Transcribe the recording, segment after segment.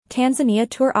Tanzania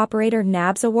tour operator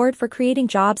Nabs Award for creating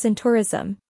jobs in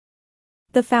tourism.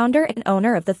 The founder and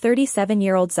owner of the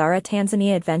 37-year-old Zara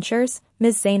Tanzania Adventures,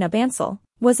 Ms. Zainab Ansel,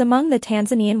 was among the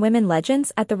Tanzanian women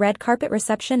legends at the red carpet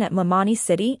reception at Mlimani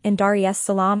City in Dar es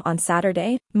Salaam on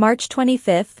Saturday, March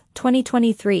 25,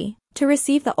 2023, to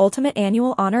receive the ultimate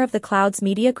annual honor of the Clouds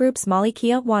Media Group's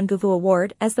Malikia wa Nguvu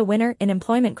Award as the winner in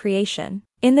employment creation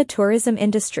in the tourism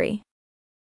industry.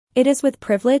 It is with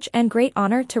privilege and great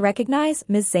honor to recognize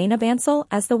Ms. Zainab Ansel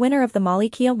as the winner of the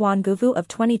Malikia wa Nguvu of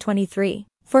 2023.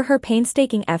 For her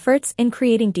painstaking efforts in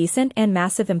creating decent and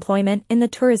massive employment in the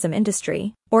tourism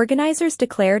industry, organizers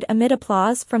declared amid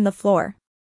applause from the floor.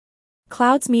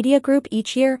 Clouds Media Group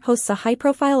each year hosts a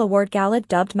high-profile award gala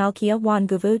dubbed Malkia wa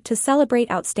Nguvu to celebrate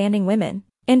outstanding women,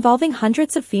 involving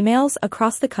hundreds of females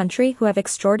across the country who have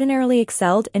extraordinarily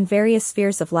excelled in various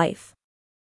spheres of life.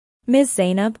 Ms.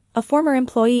 Zainab, a former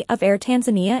employee of Air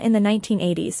Tanzania in the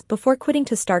 1980s before quitting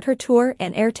to start her tour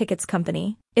and air tickets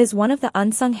company, is one of the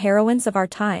unsung heroines of our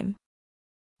time.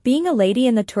 Being a lady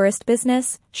in the tourist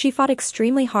business, she fought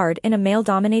extremely hard in a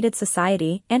male-dominated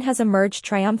society and has emerged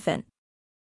triumphant.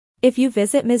 If you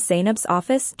visit Ms. Zainab's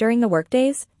office during the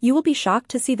workdays, you will be shocked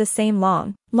to see the same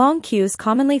long queues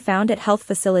commonly found at health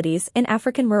facilities in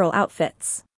African rural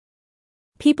outfits.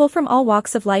 People from all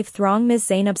walks of life throng Ms.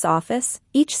 Zainab's office,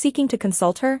 each seeking to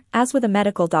consult her, as with a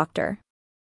medical doctor.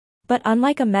 But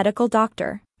unlike a medical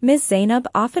doctor, Ms. Zainab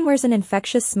often wears an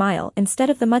infectious smile instead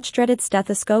of the much-dreaded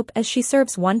stethoscope as she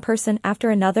serves one person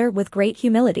after another with great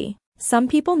humility. Some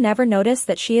people never notice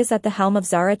that she is at the helm of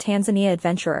Zara Tanzania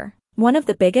Adventurer, one of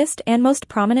the biggest and most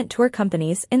prominent tour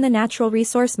companies in the natural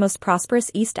resource most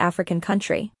prosperous East African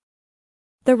country.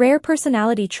 The rare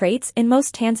personality traits in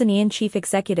most Tanzanian chief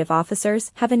executive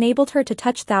officers have enabled her to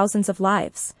touch thousands of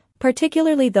lives,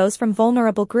 particularly those from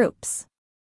vulnerable groups.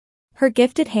 Her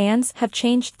gifted hands have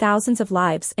changed thousands of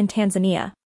lives in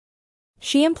Tanzania.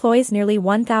 She employs nearly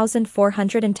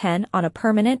 1,410 on a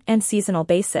permanent and seasonal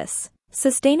basis,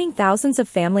 sustaining thousands of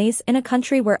families in a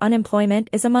country where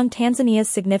unemployment is among Tanzania's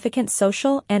significant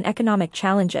social and economic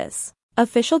challenges.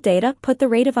 Official data put the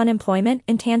rate of unemployment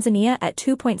in Tanzania at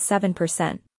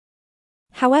 2.7%.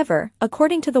 However,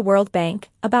 according to the World Bank,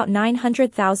 about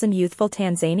 900,000 youthful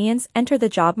Tanzanians enter the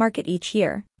job market each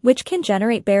year, which can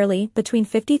generate barely between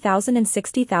 50,000 and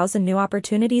 60,000 new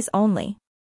opportunities only.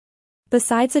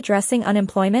 Besides addressing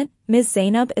unemployment, Ms.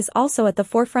 Zainab is also at the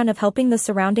forefront of helping the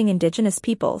surrounding indigenous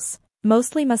peoples,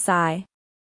 mostly Maasai.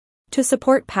 To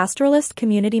support pastoralist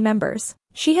community members,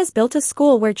 she has built a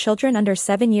school where children under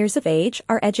 7 years of age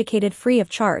are educated free of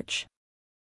charge.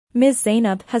 Ms.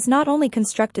 Zainab has not only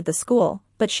constructed the school,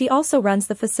 but she also runs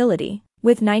the facility,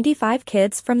 with 95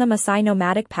 kids from the Maasai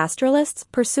nomadic pastoralists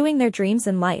pursuing their dreams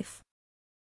in life.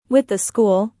 With the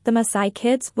school, the Maasai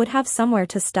kids would have somewhere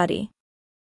to study.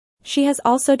 She has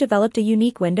also developed a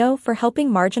unique window for helping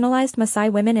marginalized Maasai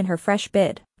women in her fresh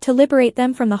bid to liberate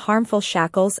them from the harmful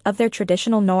shackles of their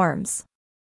traditional norms.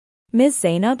 Ms.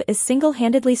 Zainab is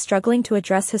single-handedly struggling to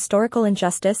address historical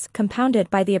injustice compounded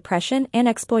by the oppression and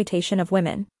exploitation of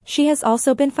women. She has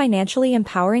also been financially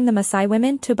empowering the Maasai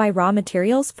women to buy raw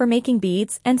materials for making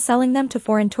beads and selling them to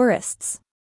foreign tourists.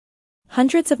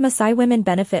 Hundreds of Maasai women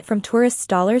benefit from tourists'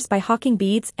 dollars by hawking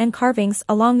beads and carvings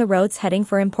along the roads heading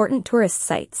for important tourist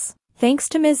sites, thanks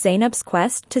to Ms. Zainab's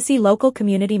quest to see local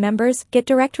community members get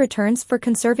direct returns for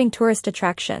conserving tourist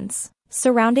attractions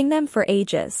surrounding them for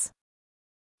ages.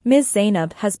 Ms.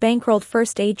 Zainab has bankrolled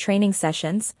first aid training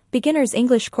sessions, beginners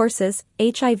English courses,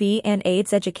 HIV and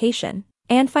AIDS education,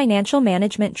 and financial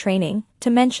management training,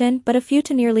 to mention but a few,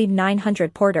 to nearly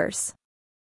 900 porters.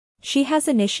 She has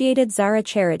initiated Zara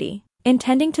Charity,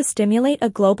 intending to stimulate a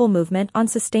global movement on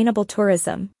sustainable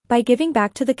tourism by giving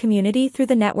back to the community through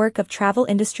the network of travel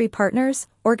industry partners,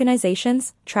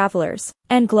 organizations, travelers,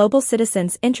 and global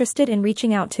citizens interested in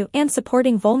reaching out to and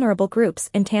supporting vulnerable groups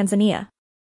in Tanzania.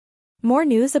 More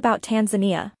news about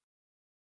Tanzania.